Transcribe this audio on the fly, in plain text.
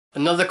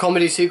Another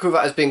comedy sequel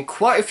that has been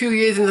quite a few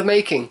years in the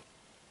making.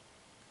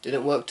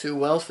 Didn't work too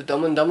well for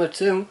Dumb and Dumber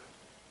 2.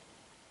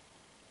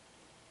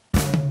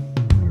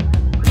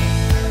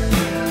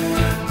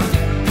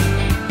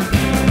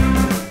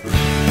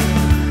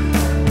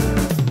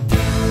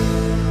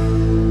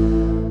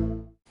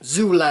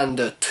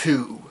 Zoolander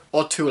 2.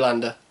 Or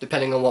Toolander,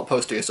 depending on what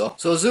poster you saw.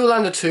 So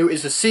Zoolander 2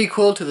 is the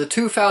sequel to the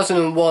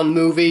 2001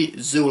 movie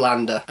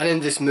Zoolander. And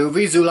in this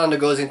movie, Zoolander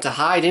goes into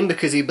hiding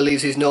because he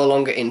believes he's no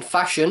longer in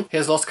fashion. He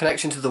has lost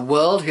connection to the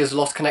world, he has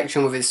lost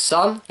connection with his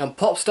son, and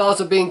pop stars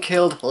are being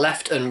killed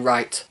left and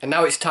right. And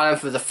now it's time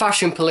for the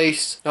fashion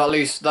police, or at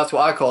least that's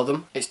what I call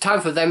them. It's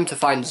time for them to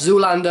find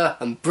Zoolander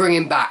and bring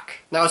him back.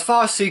 Now as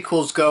far as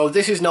sequels go,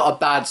 this is not a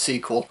bad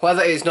sequel.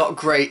 However, it is not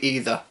great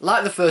either.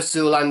 Like the first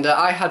Zoolander,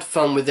 I had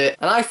fun with it,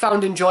 and I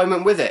found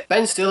enjoyment with it.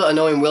 Ben Stiller and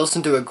Owen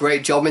Wilson do a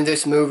great job in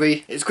this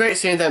movie. It's great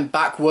seeing them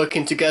back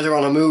working together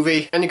on a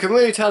movie, and you can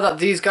really tell that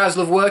these guys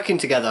love working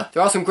together.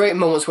 There are some great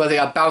moments where they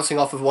are bouncing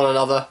off of one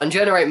another and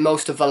generate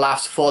most of the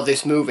laughs for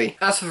this movie.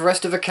 As for the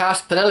rest of the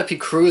cast, Penelope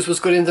Cruz was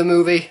good in the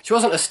movie. She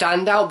wasn't a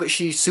standout, but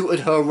she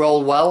suited her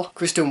role well.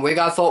 Kristen Wiig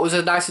I thought was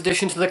a nice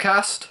addition to the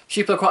cast.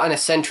 She played quite an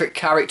eccentric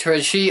character,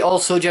 and she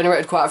also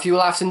generated quite a few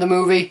laughs in the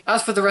movie.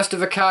 As for the rest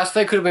of the cast,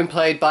 they could have been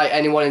played by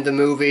anyone in the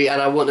movie,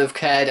 and I wouldn't have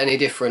cared any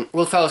different.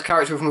 Will Ferrell's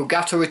character from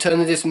Mugato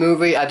returned in this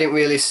movie. I didn't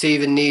really see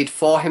the need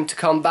for him to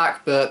come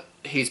back, but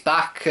he's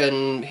back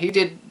and he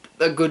did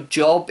a good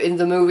job in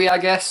the movie, I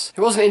guess.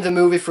 He wasn't in the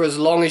movie for as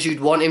long as you'd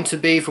want him to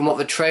be from what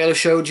the trailer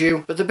showed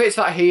you, but the bits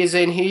that he is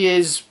in, he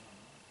is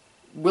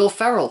Will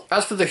Ferrell.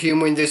 As for the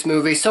humour in this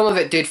movie, some of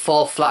it did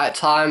fall flat at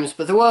times,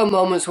 but there were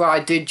moments where I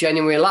did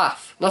genuinely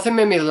laugh. Nothing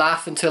made me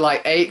laugh until I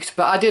ached,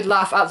 but I did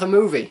laugh at the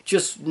movie,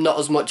 just not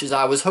as much as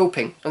I was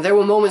hoping. And there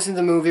were moments in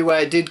the movie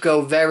where it did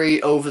go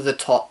very over the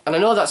top. And I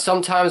know that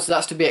sometimes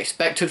that's to be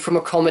expected from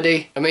a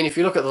comedy. I mean, if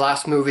you look at the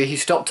last movie, he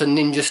stopped a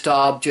ninja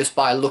star just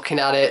by looking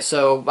at it,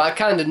 so I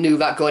kind of knew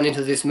that going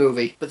into this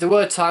movie. But there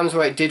were times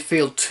where it did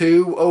feel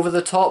too over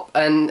the top,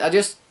 and I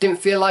just didn't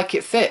feel like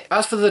it fit.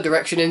 As for the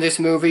direction in this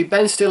movie,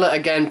 Ben Stiller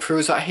again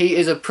proves that he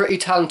is a pretty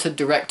talented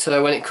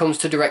director when it comes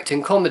to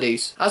directing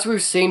comedies. As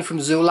we've seen from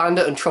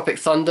Zoolander and Tropic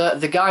Thunder,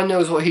 the guy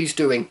knows what he's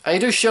doing. And he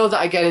does show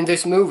that again in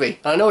this movie.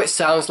 And I know it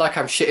sounds like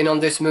I'm shitting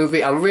on this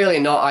movie, I'm really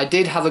not. I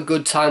did have a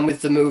good time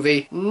with the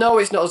movie. No,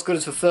 it's not as good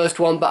as the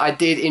first one, but I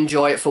did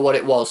enjoy it for what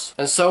it was.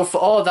 And so for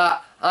all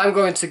that, I'm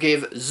going to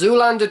give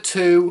Zoolander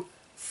 2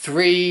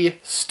 3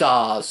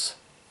 stars.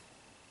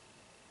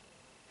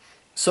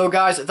 So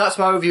guys, that's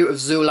my review of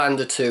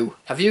Zoolander 2.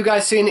 Have you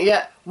guys seen it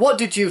yet? What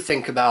did you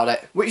think about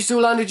it? Which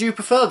Zoolander do you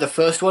prefer, the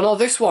first one or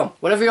this one?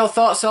 Whatever your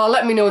thoughts are,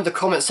 let me know in the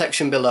comment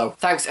section below.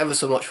 Thanks ever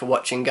so much for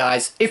watching,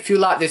 guys. If you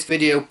like this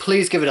video,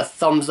 please give it a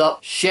thumbs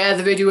up. Share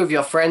the video with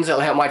your friends, it'll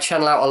help my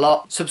channel out a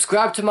lot.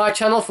 Subscribe to my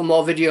channel for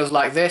more videos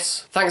like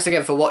this. Thanks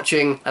again for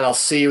watching, and I'll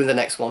see you in the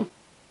next one.